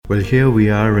Well, here we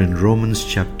are in Romans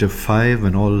chapter 5,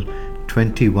 and all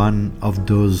 21 of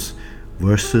those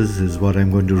verses is what I'm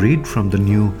going to read from the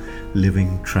New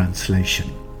Living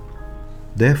Translation.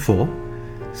 Therefore,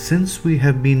 since we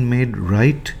have been made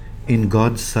right in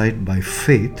God's sight by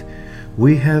faith,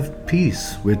 we have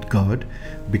peace with God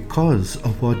because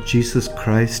of what Jesus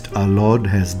Christ our Lord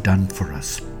has done for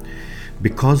us.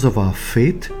 Because of our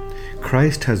faith,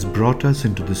 Christ has brought us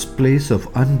into this place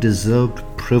of undeserved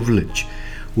privilege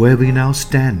where we now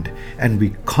stand, and we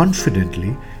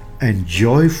confidently and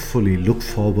joyfully look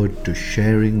forward to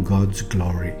sharing God's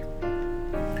glory.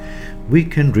 We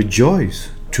can rejoice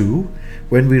too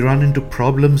when we run into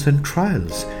problems and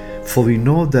trials, for we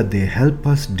know that they help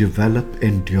us develop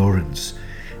endurance,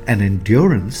 and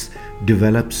endurance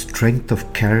develops strength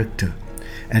of character,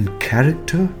 and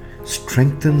character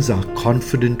strengthens our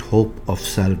confident hope of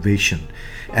salvation,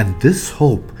 and this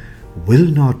hope will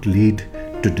not lead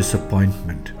to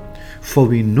disappointment. For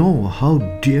we know how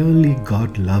dearly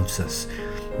God loves us,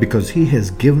 because He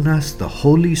has given us the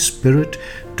Holy Spirit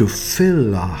to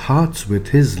fill our hearts with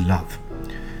His love.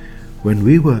 When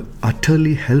we were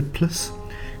utterly helpless,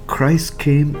 Christ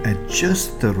came at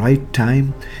just the right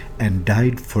time and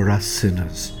died for us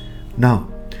sinners. Now,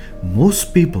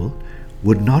 most people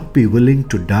would not be willing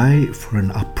to die for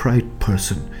an upright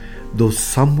person, though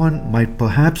someone might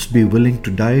perhaps be willing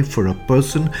to die for a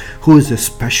person who is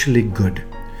especially good.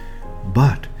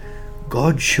 But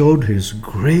God showed His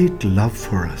great love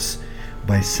for us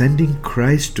by sending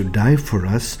Christ to die for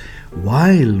us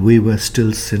while we were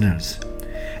still sinners.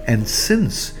 And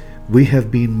since we have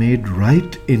been made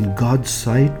right in God's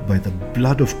sight by the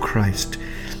blood of Christ,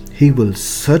 He will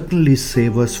certainly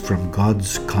save us from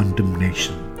God's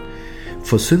condemnation.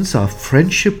 For since our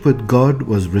friendship with God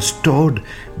was restored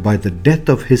by the death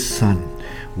of His Son,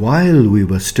 while we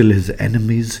were still His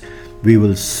enemies, we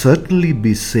will certainly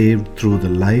be saved through the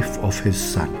life of His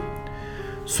Son.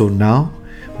 So now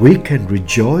we can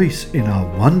rejoice in our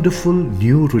wonderful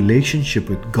new relationship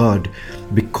with God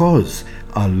because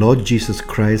our Lord Jesus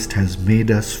Christ has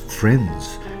made us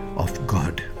friends of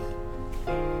God.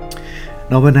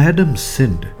 Now when Adam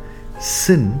sinned,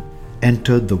 sin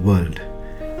entered the world.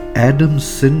 Adam's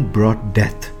sin brought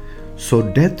death, so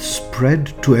death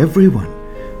spread to everyone,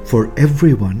 for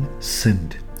everyone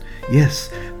sinned.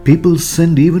 Yes, people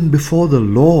sinned even before the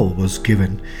law was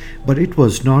given, but it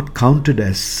was not counted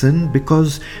as sin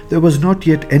because there was not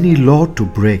yet any law to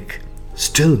break.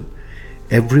 Still,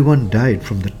 everyone died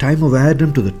from the time of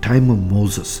Adam to the time of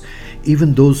Moses,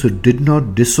 even those who did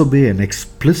not disobey an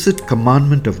explicit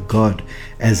commandment of God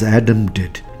as Adam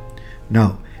did.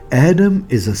 Now, Adam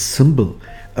is a symbol,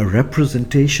 a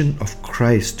representation of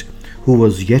Christ who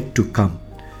was yet to come.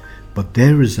 But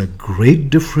there is a great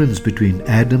difference between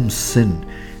Adam's sin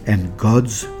and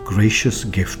God's gracious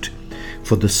gift.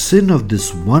 For the sin of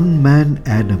this one man,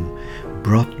 Adam,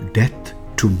 brought death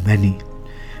to many.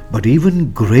 But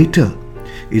even greater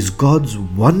is God's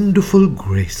wonderful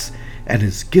grace and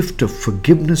His gift of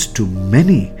forgiveness to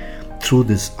many through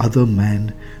this other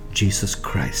man, Jesus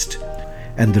Christ.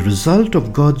 And the result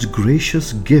of God's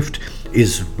gracious gift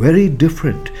is very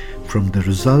different from the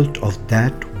result of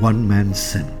that one man's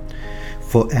sin.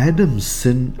 For Adam's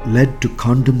sin led to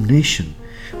condemnation,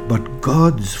 but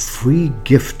God's free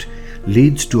gift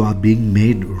leads to our being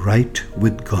made right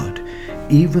with God,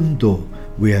 even though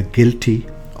we are guilty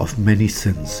of many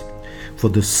sins. For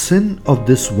the sin of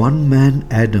this one man,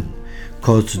 Adam,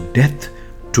 caused death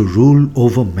to rule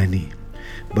over many.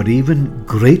 But even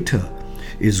greater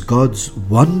is God's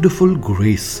wonderful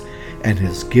grace and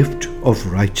His gift of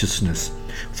righteousness.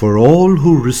 For all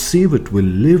who receive it will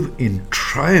live in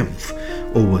triumph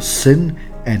over sin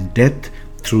and death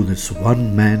through this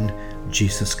one man,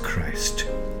 Jesus Christ.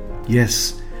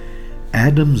 Yes,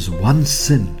 Adam's one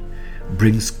sin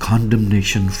brings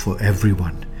condemnation for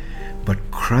everyone, but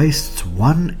Christ's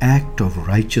one act of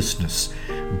righteousness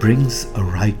brings a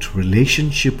right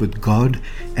relationship with God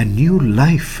and new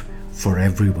life for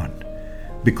everyone.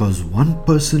 Because one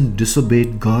person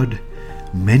disobeyed God,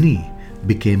 many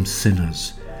became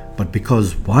sinners. But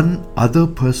because one other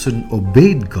person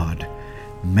obeyed God,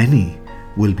 many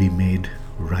will be made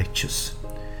righteous.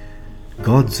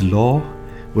 God's law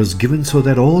was given so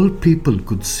that all people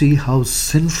could see how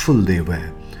sinful they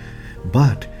were.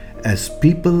 But as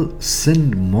people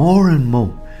sinned more and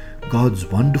more, God's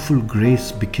wonderful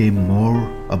grace became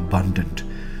more abundant.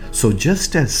 So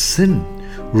just as sin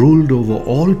ruled over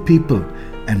all people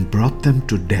and brought them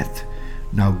to death,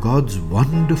 now God's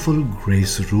wonderful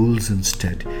grace rules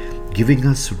instead, giving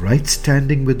us right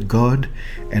standing with God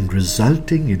and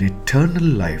resulting in eternal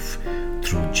life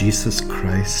through Jesus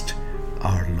Christ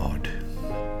our Lord.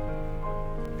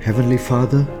 Heavenly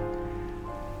Father,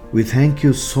 we thank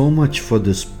you so much for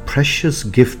this precious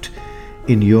gift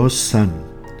in your Son,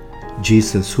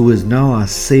 Jesus, who is now our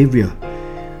Savior,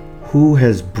 who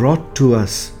has brought to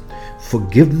us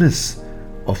forgiveness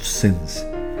of sins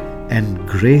and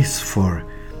grace for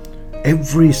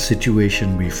every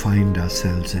situation we find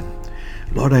ourselves in.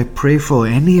 Lord, I pray for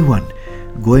anyone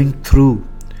going through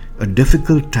a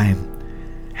difficult time,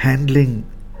 handling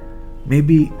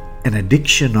maybe an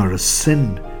addiction or a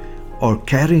sin, or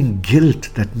carrying guilt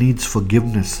that needs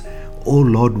forgiveness. Oh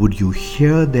Lord, would you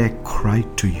hear their cry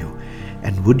to you,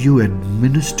 and would you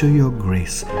administer your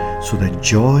grace so that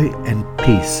joy and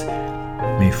peace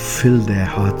may fill their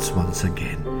hearts once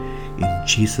again. In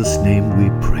Jesus' name we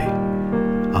pray.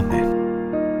 Amen.